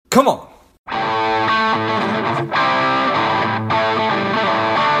Come on.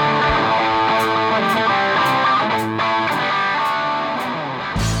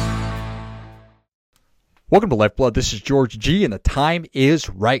 Welcome to Lifeblood. This is George G, and the time is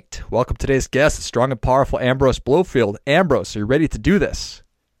right. Welcome to today's guest, the strong and powerful Ambrose Blofield. Ambrose, are you ready to do this?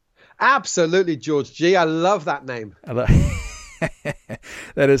 Absolutely, George G. I love that name.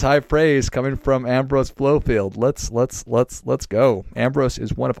 That is high praise coming from Ambrose Blofield. Let's go. Ambrose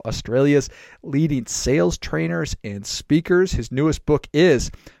is one of Australia's leading sales trainers and speakers. His newest book is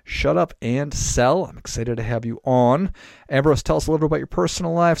Shut Up and Sell. I'm excited to have you on. Ambrose, tell us a little about your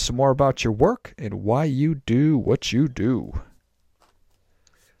personal life, some more about your work, and why you do what you do.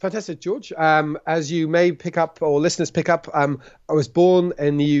 Fantastic, George. As you may pick up, or listeners pick up, I was born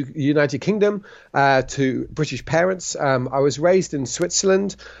in the United Kingdom to British parents. I was raised in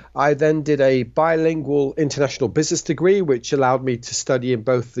Switzerland. I then did a bilingual international business degree, which allowed me to study in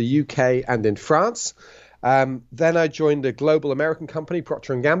both the UK and in France. Then I joined a global American company,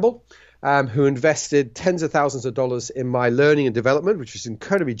 Procter & Gamble, who invested tens of thousands of dollars in my learning and development, which was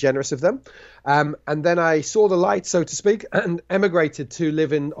incredibly generous of them. And then I saw the light, so to speak, and emigrated to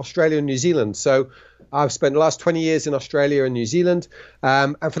live in Australia and New Zealand. So I've spent the last 20 years in Australia and New Zealand.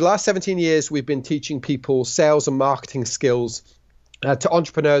 And for the last 17 years, we've been teaching people sales and marketing skills to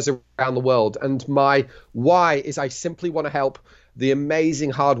entrepreneurs around the world. And my why is I simply want to help the amazing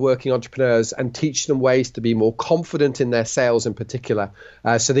hardworking entrepreneurs and teach them ways to be more confident in their sales in particular,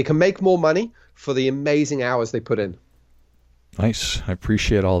 so they can make more money for the amazing hours they put in. Nice. I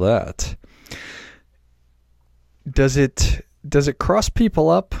appreciate all that. Does it cross people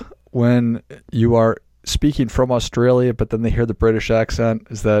up when you are speaking from Australia, but then they hear the British accent?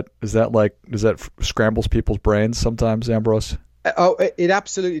 Does that scrambles people's brains sometimes, Ambrose? Oh, it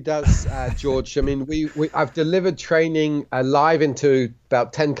absolutely does, George. I mean, I've delivered training live into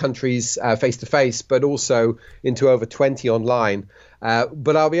about 10 countries face to face, but also into over 20 online.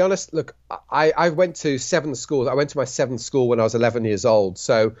 But I'll be honest, look, I went to 7 schools. I went to my 7th school when I was 11 years old.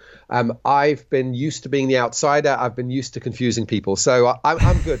 So I've been used to being the outsider. I've been used to confusing people. So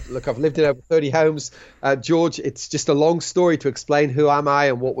I'm good. Look, I've lived in over 30 homes. George, it's just a long story to explain who am I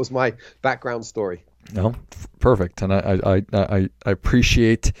and what was my background story. No, perfect, and I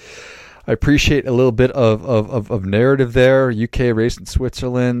appreciate a little bit of narrative there. UK, raised in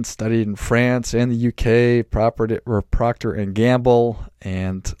Switzerland, studied in France and the UK, Procter and Gamble,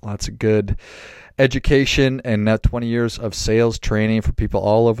 and lots of good education, and now 20 years of sales training for people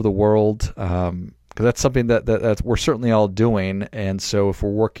all over the world. Because that's something that we're certainly all doing, and so if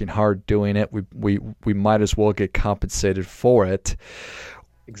we're working hard doing it, we might as well get compensated for it.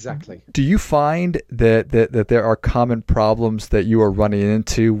 Exactly. Do you find that there are common problems that you are running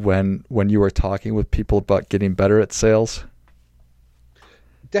into when you are talking with people about getting better at sales?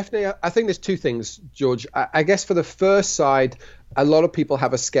 Definitely. I think there's 2 things, George. I guess for the first side, a lot of people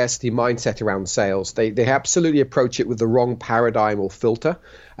have a scarcity mindset around sales. They absolutely approach it with the wrong paradigm or filter.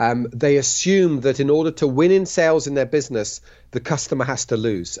 They assume that in order to win in sales in their business, the customer has to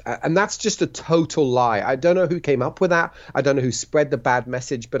lose. And that's just a total lie. I don't know who came up with that. I don't know who spread the bad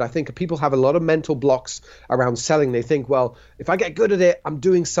message, but I think people have a lot of mental blocks around selling. They think, well, if I get good at it, I'm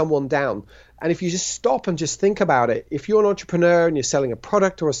doing someone down. And if you just stop and just think about it, if you're an entrepreneur and you're selling a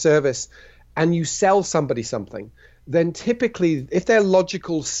product or a service and you sell somebody something, then typically, if they're a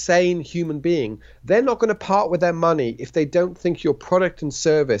logical, sane human being, they're not going to part with their money if they don't think your product and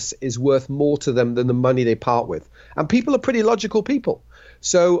service is worth more to them than the money they part with. And people are pretty logical people.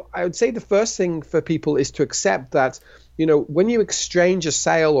 So I would say the first thing for people is to accept that, when you exchange a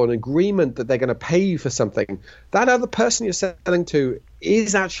sale or an agreement that they're going to pay you for something, that other person you're selling to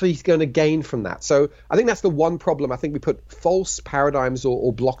is actually going to gain from that. So I think that's the one problem. I think we put false paradigms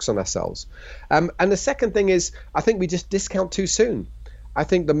or blocks on ourselves. And the second thing is, I think we just discount too soon. I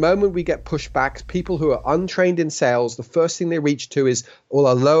think the moment we get pushed back, people who are untrained in sales, the first thing they reach to is, well,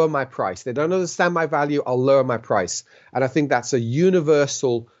 I'll lower my price. They don't understand my value, I'll lower my price. And I think that's a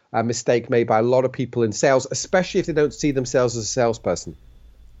universal mistake made by a lot of people in sales, especially if they don't see themselves as a salesperson.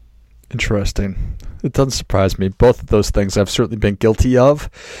 Interesting. It doesn't surprise me. Both of those things I've certainly been guilty of.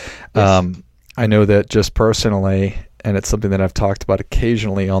 Yes. I know that just personally, and it's something that I've talked about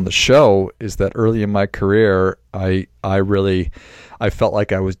occasionally on the show, is that early in my career, I felt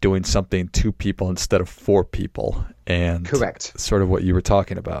like I was doing something to people instead of for people. And correct. Sort of what you were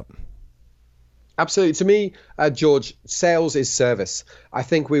talking about. Absolutely. To me, George, sales is service. I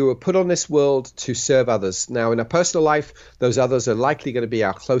think we were put on this world to serve others. Now, in our personal life, those others are likely going to be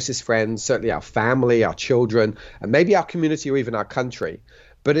our closest friends, certainly our family, our children, and maybe our community or even our country.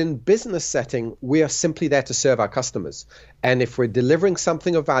 But in business setting, we are simply there to serve our customers. And if we're delivering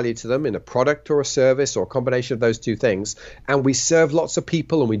something of value to them in a product or a service or a combination of those two things, and we serve lots of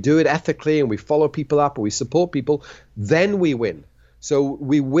people and we do it ethically and we follow people up and we support people, then we win. So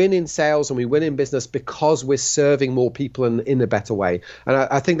we win in sales and we win in business because we're serving more people in a better way. And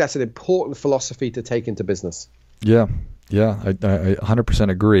I think that's an important philosophy to take into business. Yeah, I 100%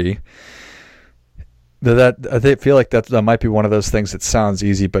 agree. I feel like that might be one of those things that sounds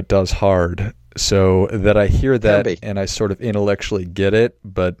easy but does hard. So that I hear that and I sort of intellectually get it,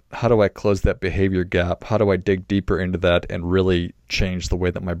 but how do I close that behavior gap? How do I dig deeper into that and really change the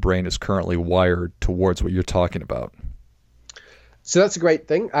way that my brain is currently wired towards what you're talking about? So that's a great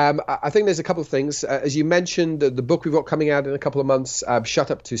thing. I think there's a couple of things. As you mentioned, the book we've got coming out in a couple of months, Shut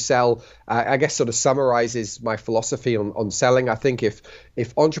Up to Sell, I guess sort of summarizes my philosophy on selling. I think if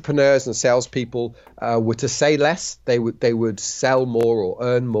entrepreneurs and salespeople were to say less, they would sell more or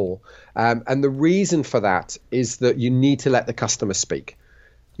earn more. And the reason for that is that you need to let the customer speak.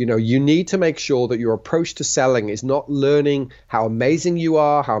 You need to make sure that your approach to selling is not learning how amazing you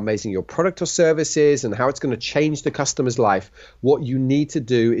are, how amazing your product or service is, and how it's going to change the customer's life. What you need to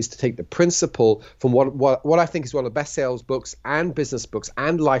do is to take the principle from what I think is one of the best sales books and business books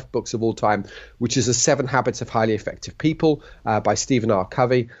and life books of all time, which is The 7 Habits of Highly Effective People by Stephen R.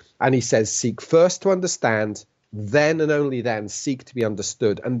 Covey. And he says, seek first to understand, then and only then seek to be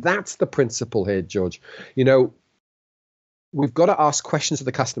understood. And that's the principle here, George. We've got to ask questions of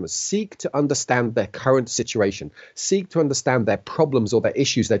the customers. Seek to understand their current situation. Seek to understand their problems or their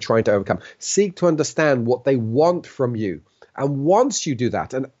issues they're trying to overcome. Seek to understand what they want from you. And once you do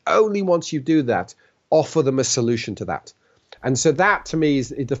that, and only once you do that, offer them a solution to that. And so that, to me,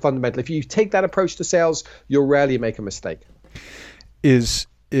 is the fundamental. If you take that approach to sales, you'll rarely make a mistake. Is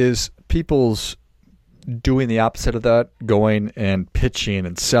people's doing the opposite of that, going and pitching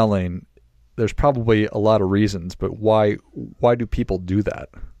and selling? There's probably a lot of reasons, but why do people do that?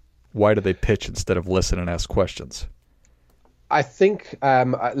 Why do they pitch instead of listen and ask questions? I think,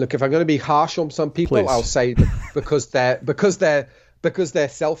 look, if I'm going to be harsh on some people, please. I'll say that because they're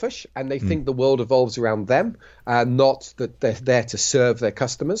selfish and they think the world evolves around them, not that they're there to serve their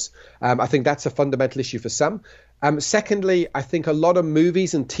customers. I think that's a fundamental issue for some. Secondly, I think a lot of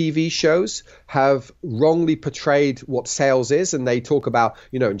movies and TV shows have wrongly portrayed what sales is, and they talk about,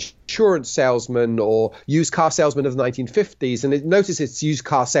 insurance salesmen or used car salesmen of the 1950s. And notice it's used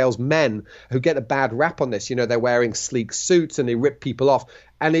car salesmen who get a bad rap on this. They're wearing sleek suits and they rip people off.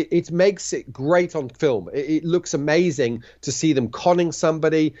 And it makes it great on film. It looks amazing to see them conning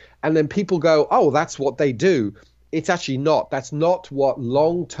somebody. And then people go, oh, that's what they do. It's actually not. That's not what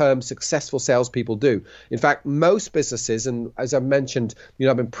long-term successful salespeople do. In fact, most businesses, and as I've mentioned,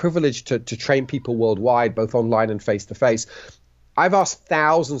 I've been privileged to train people worldwide, both online and face-to-face. I've asked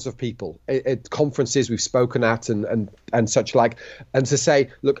thousands of people at conferences we've spoken at and such like, and to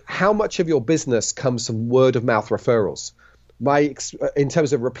say, look, how much of your business comes from word-of-mouth referrals? In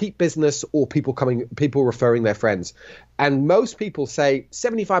terms of repeat business or people referring their friends. And most people say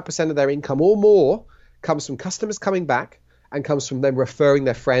 75% of their income or more comes from customers coming back and comes from them referring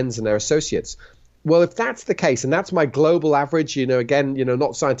their friends and their associates. Well, if that's the case, and that's my global average, again,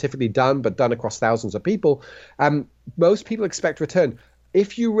 not scientifically done, but done across thousands of people, most people expect return.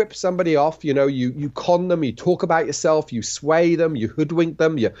 If you rip somebody off, you con them, you talk about yourself, you sway them, you hoodwink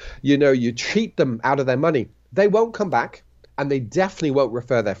them, you cheat them out of their money, they won't come back and they definitely won't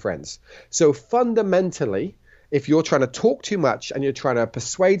refer their friends. So fundamentally, if you're trying to talk too much and you're trying to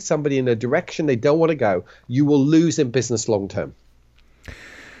persuade somebody in a direction they don't want to go, you will lose in business long term.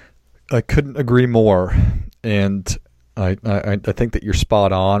 I couldn't agree more. And I think that you're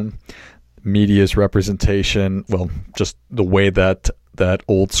spot on. Media's representation, well, just the way that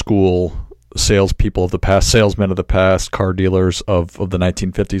old school salespeople of the past, salesmen of the past, car dealers of the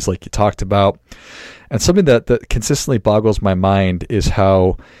 1950s, like you talked about. And something that consistently boggles my mind is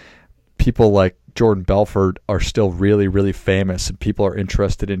how people like Jordan Belfort are still really, really famous, and people are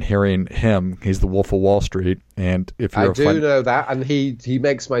interested in hearing him. He's the Wolf of Wall Street, and if you're know that, and he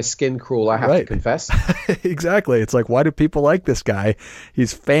makes my skin crawl. I have to confess. Exactly. It's like, why do people like this guy?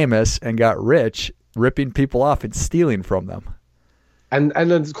 He's famous and got rich, ripping people off and stealing from them. And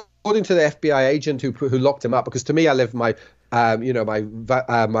according to the FBI agent who locked him up, because to me, I live my my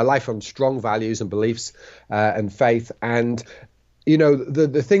life on strong values and beliefs and faith. And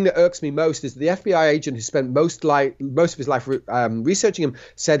the thing that irks me most is the FBI agent who spent most of his life researching him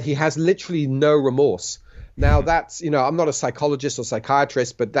said he has literally no remorse. Now that's, I'm not a psychologist or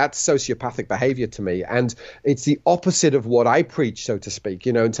psychiatrist, but that's sociopathic behavior to me. And it's the opposite of what I preach, so to speak,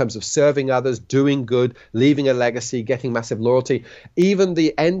 in terms of serving others, doing good, leaving a legacy, getting massive loyalty. Even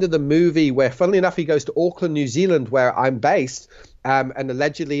the end of the movie where, funnily enough, he goes to Auckland, New Zealand, where I'm based. And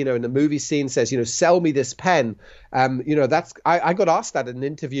allegedly, in the movie scene says, sell me this pen. I got asked that in an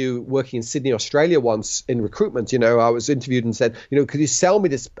interview working in Sydney, Australia once in recruitment. I was interviewed and said, could you sell me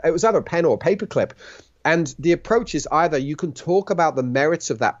this? It was either a pen or a paperclip. And the approach is either you can talk about the merits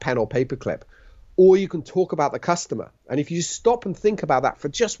of that pen or paperclip, or you can talk about the customer. And if you stop and think about that for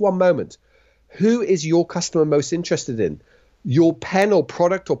just one moment, who is your customer most interested in? Your pen or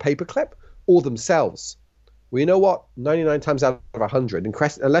product or paperclip, or themselves? Well, you know what? 99 times out of 100,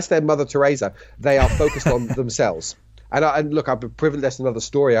 unless they're Mother Teresa, they are focused on themselves. And look, I've been privileged. That's another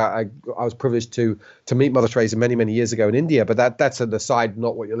story. I was privileged to meet Mother Teresa many, many years ago in India, but that's an aside,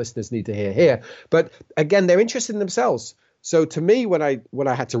 not what your listeners need to hear here. But again, they're interested in themselves. So to me, when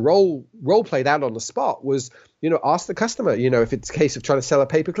I had to role play that on the spot was, ask the customer, if it's a case of trying to sell a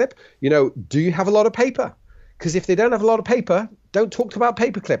paperclip, do you have a lot of paper? Because if they don't have a lot of paper, don't talk about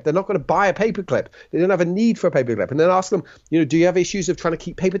paperclip. They're not going to buy a paperclip. They don't have a need for a paperclip. And then ask them, do you have issues of trying to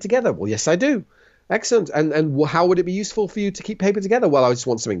keep paper together? Well, yes, I do. Excellent. And how would it be useful for you to keep paper together? Well, I just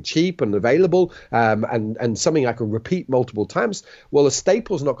want something cheap and available and something I can repeat multiple times. Well, a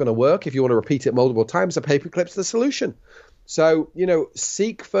staple's not going to work. If you want to repeat it multiple times, a paperclip's the solution. So,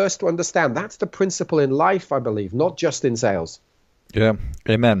 seek first to understand. That's the principle in life, I believe, not just in sales. Yeah.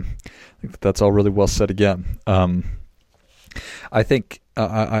 Amen. I think that's all really well said again. I think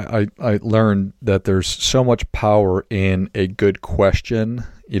I learned that there's so much power in a good question.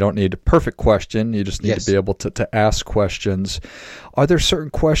 You don't need a perfect question. You just need to be able to ask questions. Are there certain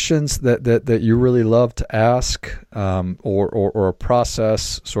questions that you really love to ask, or a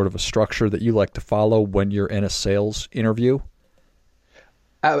process, sort of a structure that you like to follow when you're in a sales interview?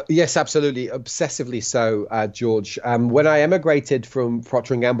 Yes, absolutely. Obsessively so, George. When I emigrated from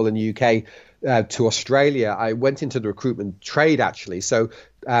Procter & Gamble in the UK to Australia, I went into the recruitment trade, actually. So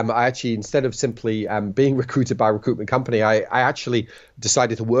I actually, instead of simply being recruited by a recruitment company, I actually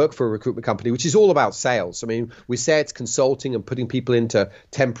decided to work for a recruitment company, which is all about sales. I mean, we say it's consulting and putting people into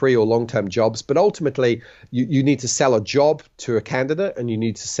temporary or long-term jobs, but ultimately you need to sell a job to a candidate and you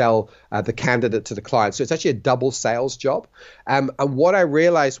need to sell the candidate to the client. So it's actually a double sales job. And what I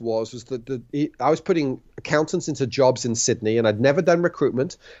realized was that I was putting accountants into jobs in Sydney, and I'd never done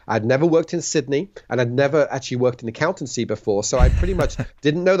recruitment. I'd never worked in Sydney, and I'd never actually worked in accountancy before. So I pretty much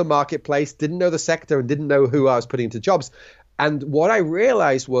didn't know the marketplace, didn't know the sector, and didn't know who I was putting into jobs. And what I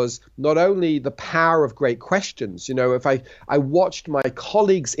realized was not only the power of great questions, if I watched my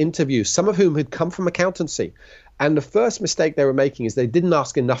colleagues' interviews, some of whom had come from accountancy, and the first mistake they were making is they didn't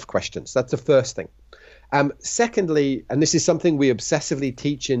ask enough questions. That's the first thing. Secondly, and this is something we obsessively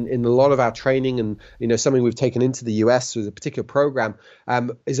teach in a lot of our training, and something we've taken into the US with a particular program,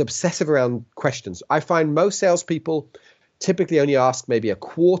 is obsessive around questions. I find most salespeople typically only ask maybe a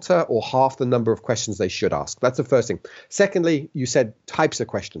quarter or half the number of questions they should ask. That's the first thing. Secondly, you said types of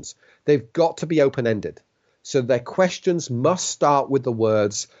questions. They've got to be open-ended. So their questions must start with the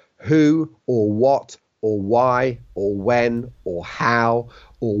words who or what or why or when or how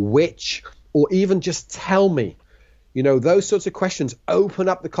or which, or even just tell me. Those sorts of questions open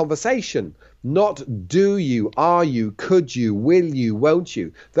up the conversation, not do you, are you, could you, will you, won't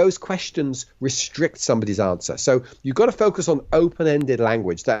you. Those questions restrict somebody's answer. So you've got to focus on open-ended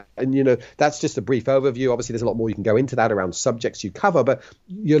language. That's just a brief overview. Obviously, there's a lot more you can go into that around subjects you cover, but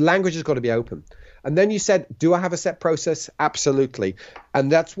your language has got to be open. And then you said, do I have a set process? Absolutely. And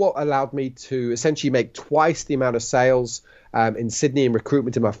that's what allowed me to essentially make twice the amount of sales in Sydney in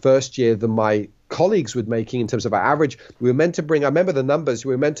recruitment in my first year than my colleagues were making in terms of our average. We were meant to bring, I remember the numbers,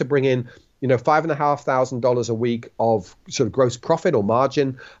 we were meant to bring in, $5,500 a week of sort of gross profit or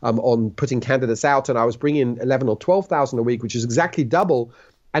margin on putting candidates out. And I was bringing in 11 or 12,000 a week, which is exactly double.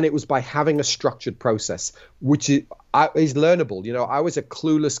 And it was by having a structured process, which is learnable. I was a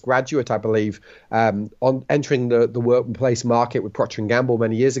clueless graduate, I believe, on entering the workplace market with Procter & Gamble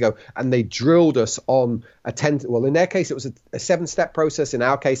many years ago. And they drilled us on in their case, it was a 7-step process. In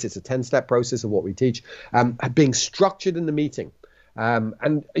our case, it's a 10-step process of what we teach, being structured in the meeting.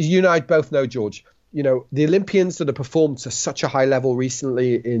 And you and I both know, George, the Olympians that have performed to such a high level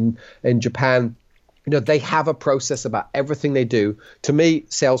recently in Japan, they have a process about everything they do. To me,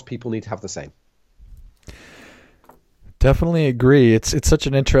 salespeople need to have the same. Definitely agree. It's such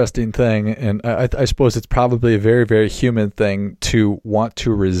an interesting thing, and I suppose it's probably a very, very human thing to want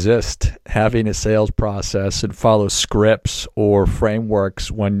to resist having a sales process and follow scripts or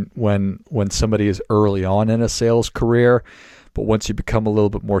frameworks when somebody is early on in a sales career. But once you become a little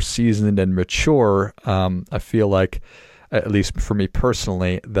bit more seasoned and mature, I feel like, at least for me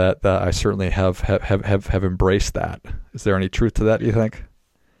personally, that I certainly have embraced that. Is there any truth to that, you think?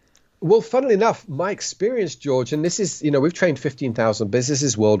 Well, funnily enough, my experience, George, and this is, we've trained 15,000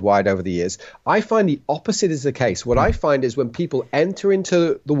 businesses worldwide over the years. I find the opposite is the case. What I find is when people enter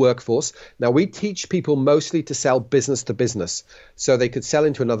into the workforce, now we teach people mostly to sell business to business. So they could sell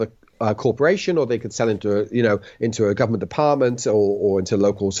into another corporation, or they could sell into a government department, or into a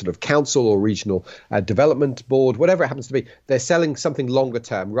local sort of council or regional development board, whatever it happens to be. They're selling something longer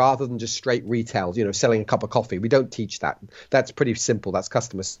term rather than just straight retail, selling a cup of coffee. We don't teach that. That's pretty simple. That's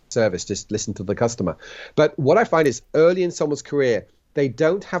customer service. Just listen to the customer. But what I find is early in someone's career, they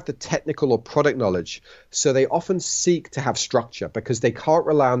don't have the technical or product knowledge. So they often seek to have structure because they can't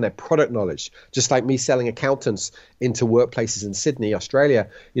rely on their product knowledge. Just like me selling accountants into workplaces in Sydney, Australia,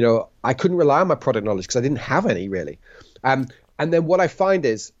 I couldn't rely on my product knowledge because I didn't have any really. And then what I find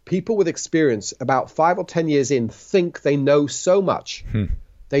is people with experience about 5 or 10 years in think they know so much.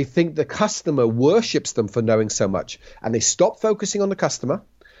 They think the customer worships them for knowing so much, and they stop focusing on the customer.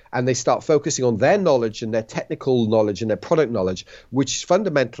 And they start focusing on their knowledge and their technical knowledge and their product knowledge, which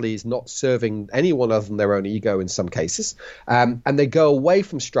fundamentally is not serving anyone other than their own ego in some cases. And they go away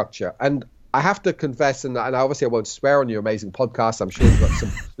from structure. And I have to confess, and obviously I won't swear on your amazing podcast. I'm sure you've got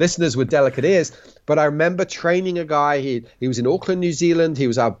some listeners with delicate ears. But I remember training a guy. He was in Auckland, New Zealand. He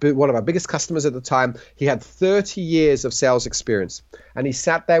was one of our biggest customers at the time. He had 30 years of sales experience. And he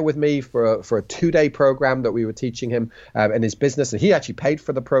sat there with me for a 2-day program that we were teaching him in his business. And he actually paid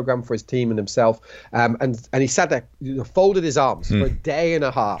for the program for his team and himself. And he sat there, folded his arms for a day and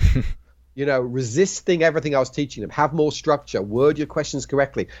a half. Resisting everything I was teaching them. Have more structure, word your questions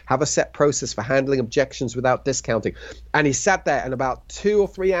correctly, have a set process for handling objections without discounting. And he sat there, and about 2 or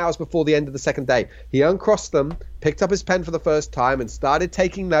 3 hours before the end of the second day, he uncrossed them, picked up his pen for the first time and started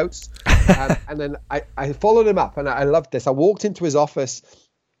taking notes. And then I followed him up, and I loved this. I walked into his office,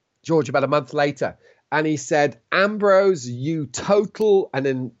 George, about a month later, and he said, "Ambrose, you total," and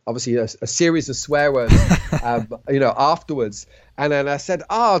then obviously a series of swear words, afterwards. And then I said,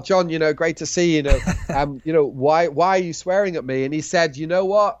 "Oh, John, great to see you. Why are you swearing at me?" And he said, "You know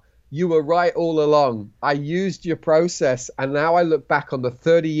what? You were right all along. I used your process, and now I look back on the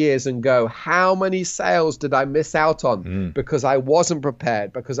 30 years and go, how many sales did I miss out on because I wasn't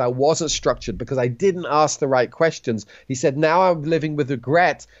prepared, because I wasn't structured, because I didn't ask the right questions." He said, "Now I'm living with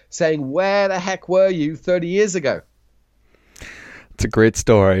regret, saying, where the heck were you 30 years ago?" It's a great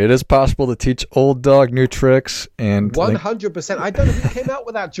story. It is possible to teach old dog new tricks, and 100%. I don't know who came out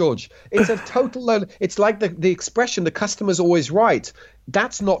with that, George. It's a total. It's like the expression, "the customer's always right."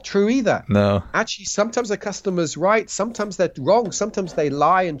 That's not true either. No. Actually, sometimes the customer's right, sometimes they're wrong, sometimes they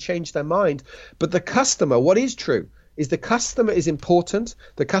lie and change their mind. But the customer, what is true is the customer is important.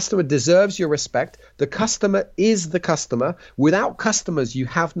 The customer deserves your respect. The customer is the customer. Without customers, you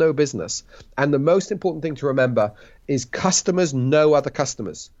have no business. And the most important thing to remember is customers know other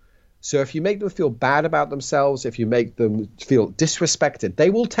customers. So if you make them feel bad about themselves, if you make them feel disrespected, they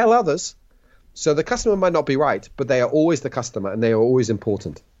will tell others. So the customer might not be right, but they are always the customer, and they are always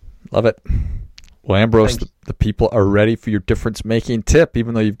important. Love it. Well, Ambrose, the people are ready for your difference-making tip,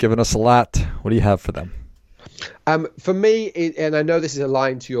 even though you've given us a lot. What do you have for them? For me, and I know this is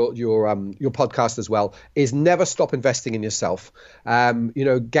aligned to your podcast as well, is never stop investing in yourself.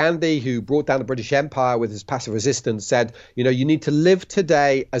 Gandhi, who brought down the British Empire with his passive resistance, said, you need to live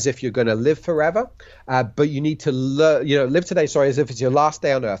today as if you're going to live forever, but you need to live today, as if it's your last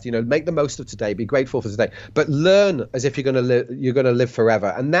day on earth. Make the most of today, be grateful for today, but learn as if you're going to live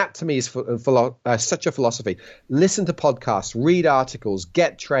forever. And that to me is such a philosophy. Listen to podcasts, read articles,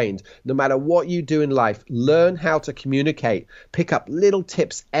 get trained. No matter what you do in life, learn how to communicate, pick up little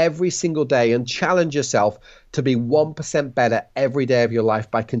tips every single day, and challenge yourself to be 1% better every day of your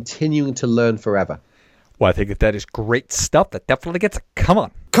life by continuing to learn forever. Well, I think that is great stuff. That definitely gets a come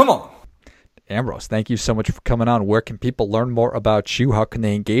on. Ambrose, thank you so much for coming on. Where can people learn more about you? How can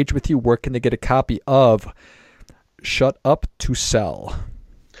they engage with you? Where can they get a copy of Shut Up to Sell?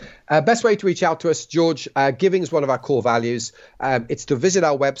 Best way to reach out to us, George, giving is one of our core values. It's to visit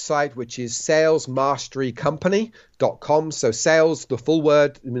our website, which is salesmasterycompany.com. So sales, the full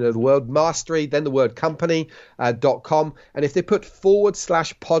word, the word mastery, then the word company.com. And if they put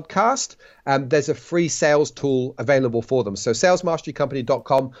 /podcast, there's a free sales tool available for them. So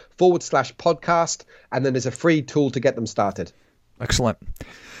salesmasterycompany.com /podcast, and then there's a free tool to get them started. Excellent.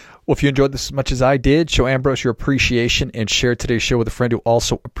 Well, if you enjoyed this as much as I did, show Ambrose your appreciation and share today's show with a friend who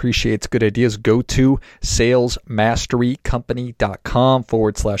also appreciates good ideas. Go to salesmasterycompany.com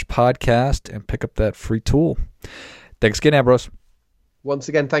 /podcast and pick up that free tool. Thanks again, Ambrose. Once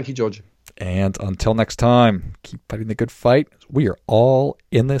again, thank you, George. And until next time, keep fighting the good fight. We are all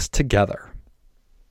in this together.